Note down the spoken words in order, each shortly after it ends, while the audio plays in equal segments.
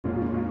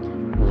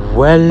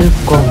Welcome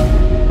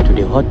to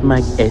the Hot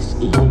Mic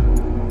SE.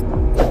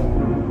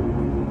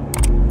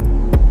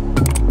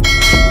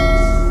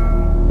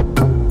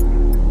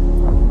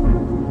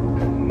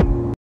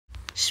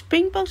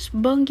 Springboks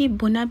Bongi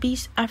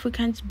Mbonambi's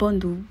Afrikaans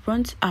bundle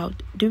runs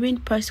out during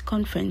press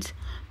conference.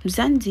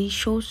 Mzansi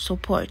shows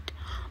support.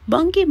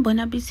 Bongi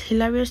Mbonambi's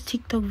hilarious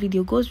TikTok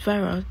video goes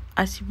viral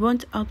as he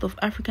runs out of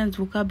Afrikaans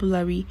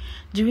vocabulary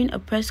during a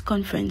press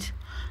conference.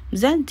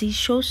 Mzansi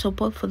shows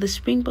support for the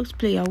Springboks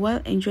player while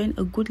enjoying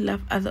a good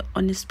laugh at the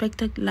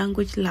unexpected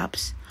language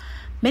lapse.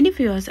 Many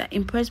viewers are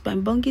impressed by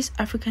Bongi's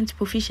Afrikaans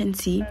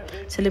proficiency,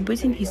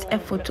 celebrating his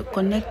effort to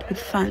connect with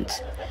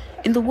fans.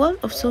 In the world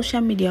of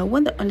social media,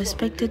 when the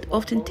unexpected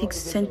often takes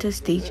center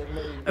stage,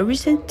 a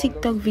recent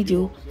TikTok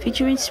video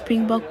featuring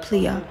Springbok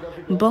player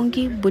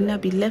Bongi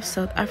Mbonambi left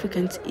South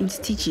Africans in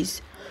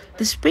stitches.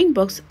 The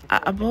Springboks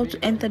are about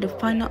to enter the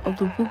final of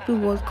the Rugby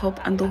World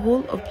Cup, and the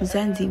whole of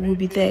Mzansi will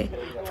be there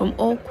from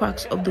all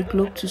cracks of the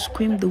globe to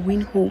scream the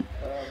win home.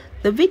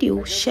 The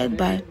video, shared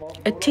by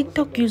a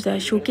TikTok user,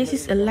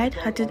 showcases a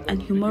light-hearted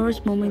and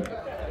humorous moment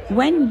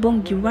when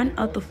Bongi ran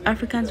out of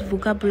Afrikaans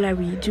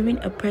vocabulary during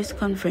a press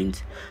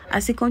conference.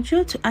 As he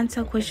continued to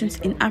answer questions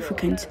in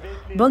Afrikaans,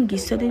 Bongi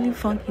suddenly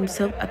found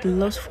himself at a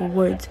loss for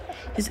words.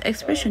 His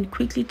expression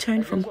quickly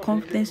turned from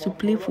confidence to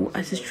playful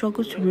as he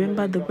struggled to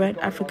remember the right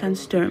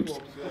Afrikaans terms.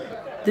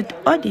 The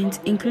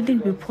audience, including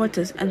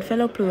reporters and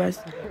fellow players,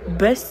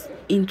 burst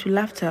into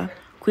laughter,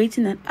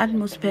 creating an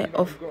atmosphere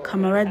of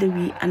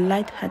camaraderie and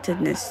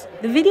light-heartedness.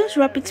 The video's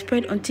rapid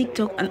spread on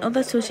TikTok and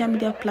other social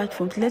media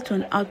platforms led to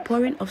an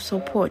outpouring of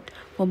support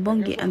for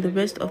Bongi and the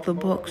rest of the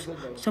box.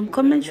 Some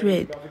comments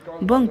read,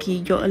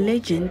 "Bongi, you're a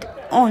legend,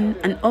 on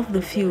and off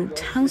the field.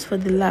 Thanks for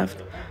the laugh.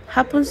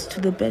 Happens to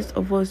the best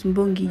of us,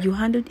 Bongi. You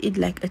handled it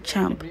like a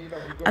champ."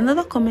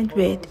 Another comment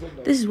read,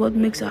 "This is what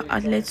makes our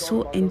athletes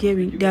so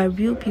endearing. They are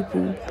real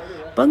people.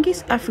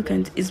 Bongi's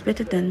Afrikaans is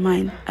better than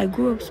mine. I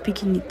grew up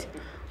speaking it.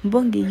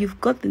 Bongi,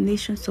 you've got the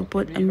nation's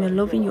support and we are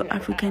loving your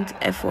Afrikaans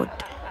effort."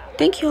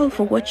 Thank you all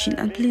for watching,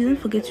 and please don't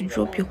forget to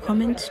drop your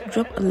comments,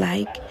 drop a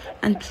like,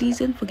 and please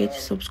don't forget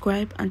to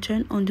subscribe and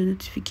turn on the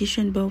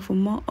notification bell for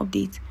more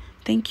updates.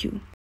 Thank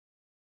you.